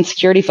networking and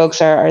security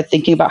folks are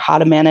thinking about how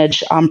to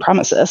manage on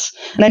premises.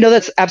 And I know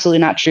that's absolutely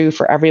not true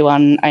for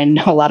everyone. I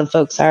know a lot of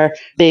folks are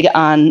big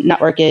on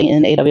networking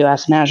in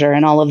AWS and Azure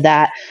and all of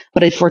that.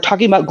 But if we're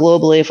talking about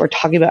globally, if we're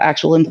talking about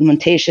actual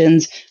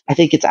implementations, I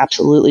think it's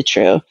absolutely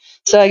true.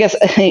 So I guess,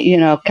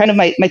 kind of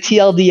my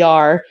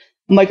TLDR,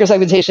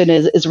 microsegmentation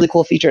is a really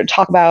cool feature to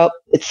talk about.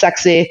 It's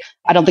sexy.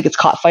 I don't think it's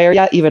caught fire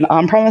yet, even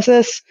on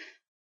premises.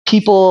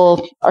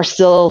 People are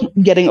still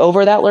getting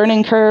over that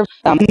learning curve.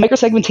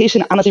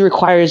 Microsegmentation honestly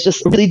requires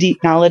just really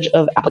deep knowledge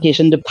of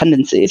application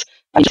dependencies.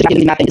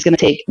 Mapping is going to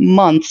take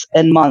months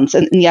and months.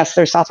 And yes,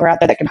 there's software out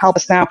there that can help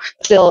us now.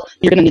 Still,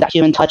 you're going to need that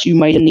human touch. You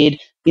might need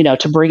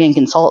to bring in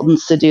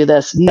consultants to do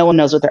this. No one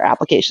knows what their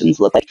applications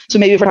look like. So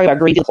maybe if we're talking about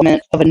great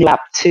deployment of a new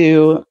app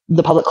to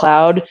the public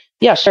cloud,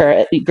 yeah, sure,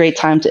 it'd be a great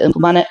time to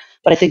implement it.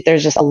 But I think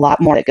there's just a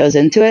lot more that goes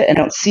into it. And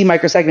I don't see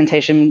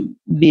microsegmentation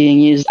being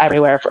used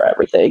everywhere for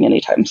everything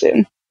anytime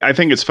soon. I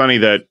think it's funny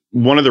that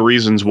one of the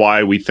reasons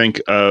why we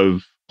think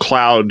of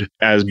cloud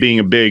as being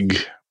a big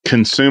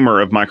consumer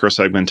of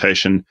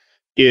microsegmentation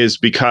is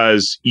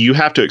because you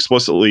have to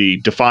explicitly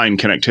define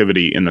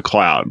connectivity in the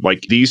cloud.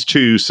 Like, these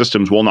 2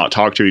 systems will not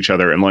talk to each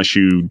other unless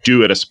you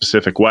do it a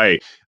specific way.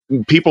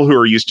 People who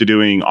are used to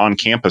doing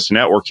on-campus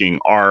networking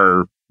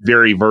are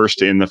very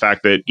versed in the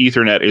fact that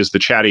Ethernet is the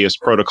chattiest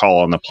protocol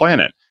on the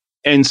planet.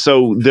 And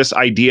so this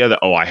idea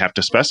that, I have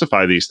to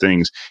specify these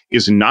things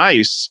is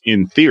nice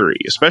in theory,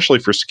 especially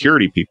for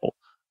security people.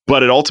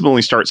 But it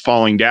ultimately starts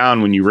falling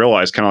down when you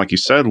realize, kind of like you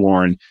said,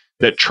 Lauren,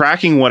 that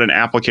tracking what an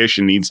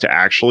application needs to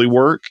actually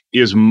work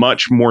is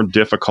much more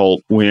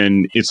difficult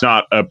when it's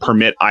not a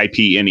permit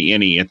IP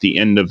any at the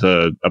end of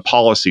a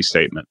policy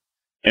statement.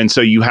 And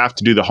so you have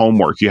to do the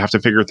homework. You have to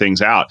figure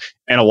things out.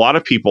 And a lot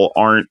of people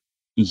aren't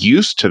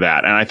used to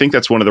that. And I think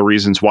that's one of the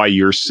reasons why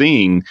you're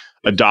seeing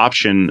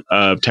adoption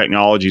of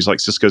technologies like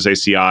Cisco's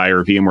ACI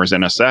or VMware's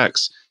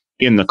NSX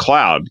in the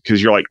cloud,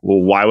 because you're like,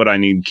 well, why would I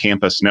need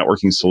campus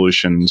networking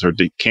solutions or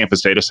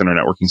campus data center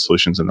networking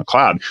solutions in the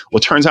cloud? Well,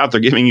 it turns out they're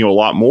giving you a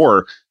lot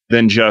more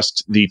than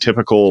just the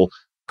typical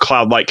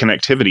cloud-like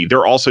connectivity.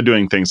 They're also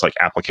doing things like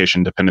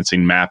application dependency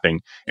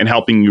mapping and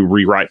helping you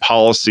rewrite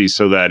policy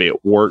so that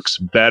it works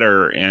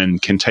better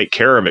and can take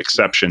care of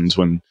exceptions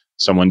when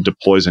someone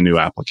deploys a new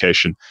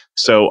application.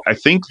 So I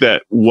think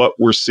that what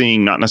we're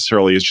seeing not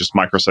necessarily is just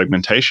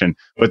microsegmentation,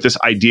 but this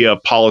idea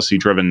of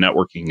policy-driven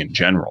networking in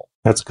general.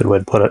 That's a good way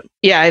to put it.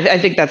 Yeah, I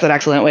think that's an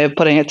excellent way of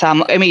putting it,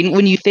 Tom. I mean,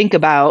 when you think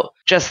about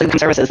just the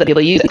services that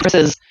people use,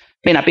 services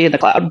may not be in the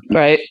cloud,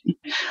 right?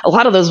 A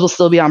lot of those will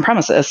still be on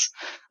premises.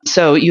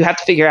 So you have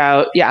to figure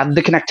out,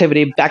 the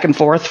connectivity back and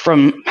forth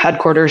from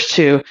headquarters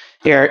to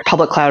your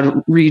public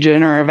cloud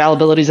region or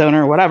availability zone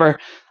or whatever.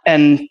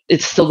 And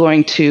it's still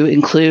going to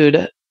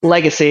include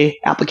legacy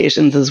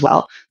applications as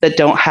well that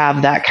don't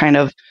have that kind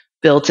of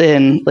built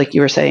in, like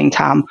you were saying,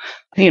 Tom.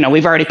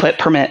 We've already put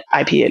permit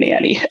IP and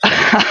ANI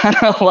on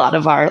a lot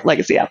of our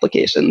legacy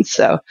applications.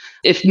 So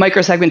if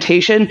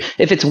microsegmentation,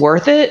 if it's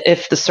worth it,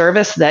 if the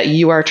service that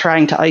you are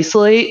trying to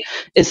isolate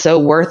is so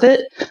worth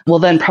it, well,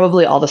 then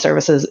probably all the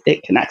services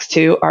it connects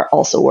to are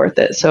also worth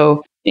it.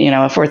 So,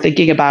 if we're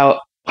thinking about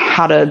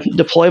how to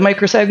deploy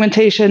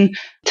microsegmentation,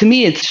 to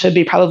me, it should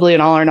be probably an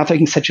all or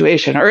nothing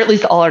situation, or at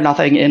least all or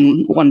nothing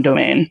in one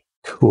domain.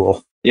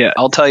 Cool. Yeah,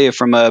 I'll tell you,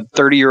 from a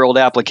 30-year-old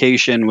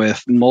application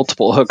with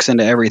multiple hooks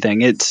into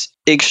everything, it's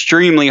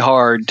extremely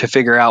hard to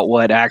figure out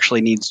what actually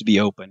needs to be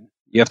open.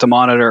 You have to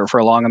monitor it for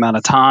a long amount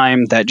of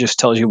time. That just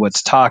tells you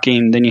what's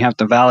talking. Then you have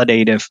to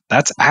validate if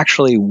that's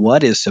actually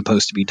what is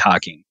supposed to be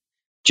talking.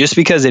 Just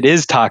because it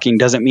is talking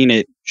doesn't mean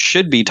it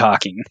should be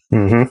talking.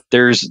 Mm-hmm.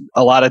 There's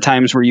a lot of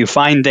times where you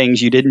find things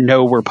you didn't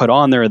know were put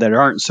on there that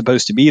aren't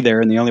supposed to be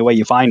there. And the only way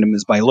you find them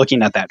is by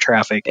looking at that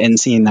traffic and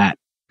seeing that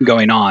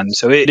going on.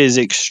 So it is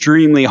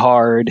extremely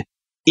hard.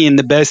 And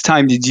the best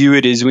time to do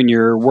it is when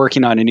you're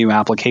working on a new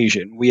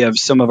application. We have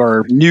some of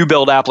our new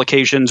build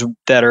applications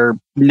that are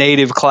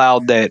native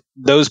cloud that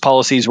those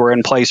policies were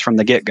in place from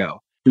the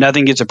get-go.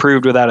 Nothing gets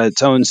approved without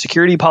its own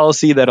security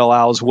policy that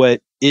allows what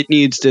it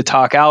needs to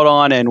talk out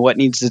on and what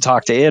needs to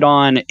talk to it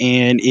on,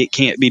 and it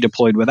can't be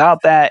deployed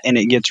without that, and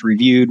it gets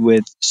reviewed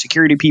with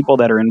security people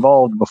that are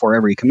involved before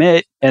every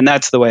commit, and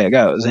that's the way it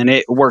goes, and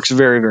it works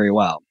very, very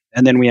well.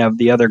 And then we have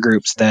the other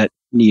groups that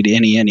need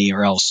any,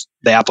 or else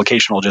the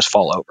application will just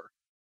fall over.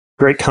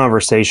 Great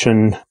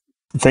conversation.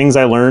 Things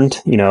I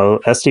learned,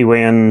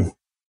 SD-WAN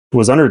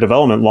was under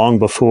development long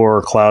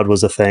before cloud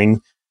was a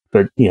thing,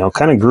 but,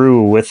 kind of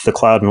grew with the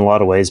cloud in a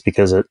lot of ways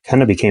because it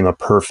kind of became a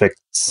perfect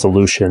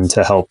solution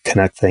to help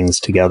connect things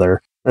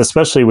together,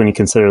 especially when you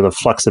consider the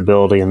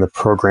flexibility and the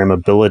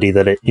programmability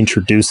that it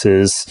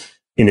introduces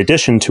in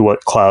addition to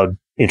what cloud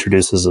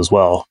introduces as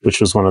well, which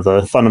was one of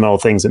the fundamental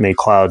things that made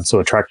cloud so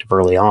attractive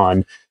early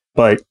on.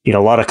 But, a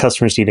lot of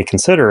customers need to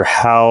consider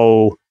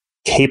how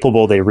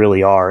capable they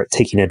really are at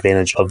taking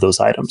advantage of those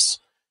items.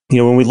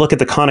 When we look at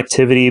the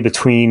connectivity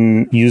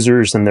between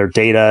users and their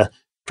data,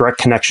 direct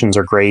connections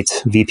are great,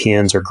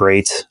 VPNs are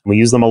great. We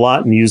use them a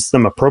lot and use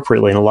them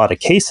appropriately in a lot of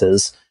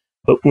cases.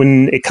 But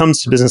when it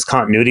comes to business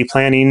continuity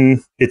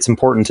planning, it's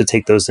important to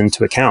take those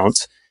into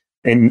account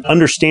and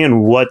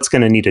understand what's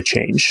going to need to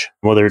change,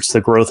 whether it's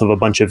the growth of a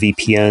bunch of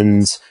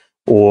VPNs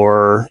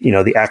or,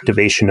 the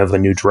activation of a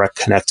new direct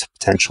connect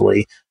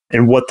potentially,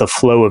 and what the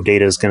flow of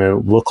data is going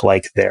to look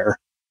like there.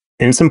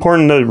 And it's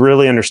important to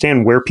really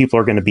understand where people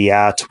are going to be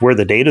at, where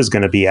the data is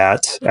going to be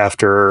at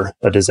after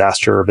a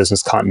disaster or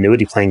business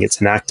continuity plan gets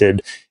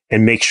enacted,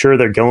 and make sure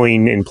they're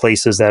going in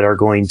places that are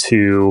going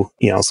to,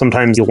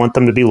 sometimes you'll want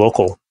them to be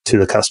local to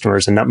the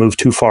customers and not move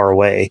too far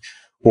away.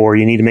 Or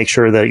you need to make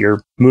sure that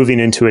you're moving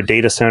into a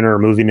data center or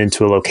moving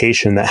into a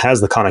location that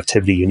has the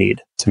connectivity you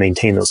need to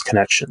maintain those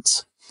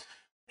connections.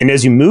 And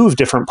as you move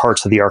different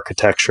parts of the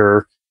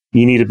architecture,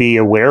 you need to be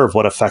aware of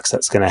what effects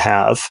that's going to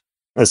have.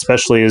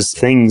 Especially as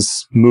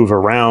things move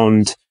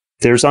around,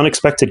 there's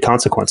unexpected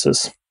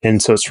consequences.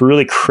 And so it's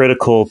really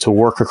critical to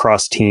work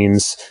across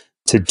teams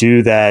to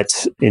do that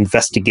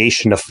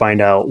investigation to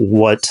find out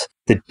what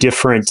the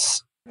different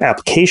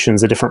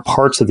applications, the different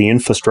parts of the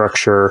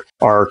infrastructure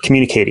are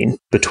communicating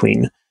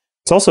between.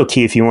 It's also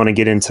key if you want to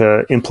get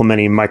into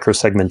implementing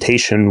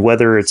microsegmentation,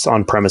 whether it's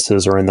on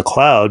premises or in the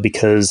cloud,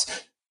 because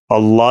a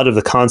lot of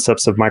the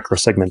concepts of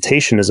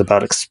microsegmentation is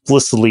about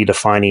explicitly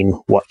defining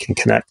what can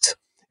connect.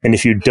 And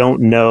if you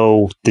don't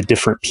know the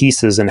different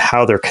pieces and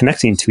how they're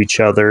connecting to each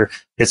other,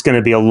 it's going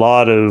to be a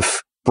lot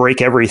of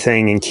break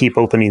everything and keep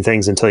opening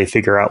things until you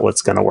figure out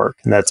what's going to work.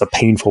 And that's a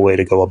painful way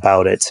to go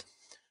about it.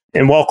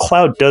 And while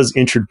cloud does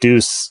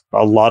introduce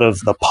a lot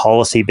of the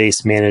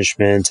policy-based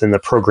management and the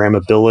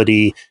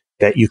programmability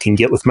that you can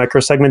get with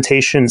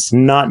microsegmentation, it's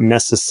not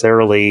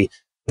necessarily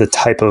the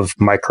type of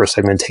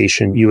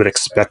microsegmentation you would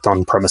expect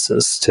on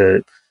premises.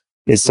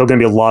 It's still going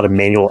to be a lot of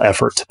manual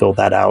effort to build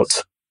that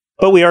out.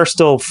 But we are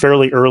still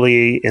fairly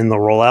early in the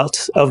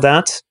rollout of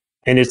that.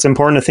 And it's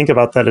important to think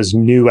about that as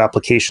new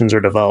applications are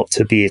developed,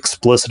 to be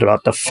explicit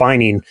about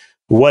defining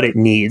what it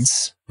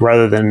needs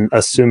rather than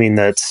assuming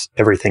that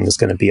everything is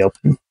going to be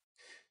open.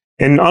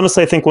 And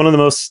honestly, I think one of the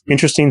most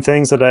interesting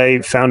things that I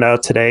found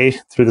out today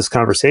through this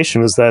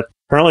conversation was that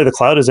apparently the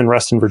cloud is in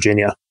Reston,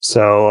 Virginia.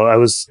 So I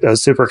was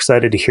super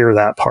excited to hear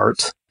that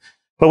part.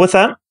 But with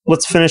that,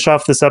 let's finish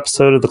off this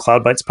episode of the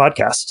CloudBytes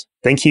podcast.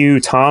 Thank you,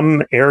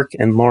 Tom, Eric,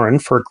 and Lauren,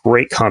 for a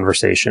great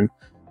conversation.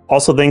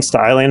 Also, thanks to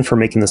iland for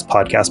making this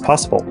podcast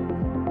possible.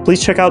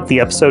 Please check out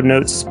the episode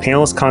notes,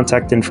 panelist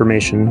contact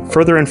information,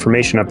 further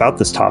information about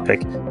this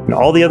topic, and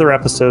all the other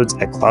episodes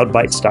at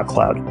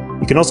cloudbytes.cloud.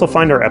 You can also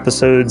find our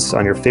episodes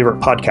on your favorite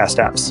podcast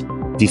apps.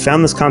 If you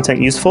found this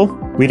content useful,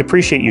 we'd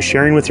appreciate you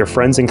sharing with your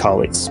friends and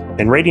colleagues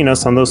and rating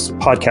us on those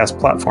podcast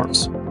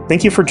platforms.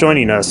 Thank you for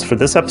joining us for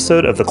this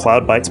episode of the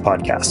CloudBytes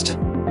Podcast.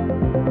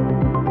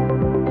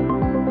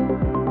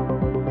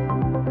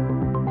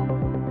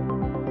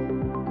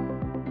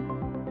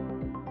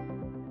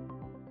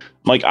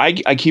 Like,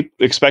 I keep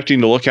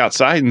expecting to look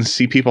outside and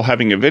see people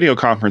having a video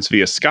conference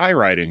via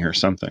skywriting or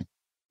something.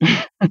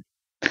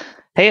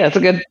 Hey, that's a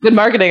good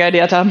marketing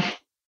idea, Tom.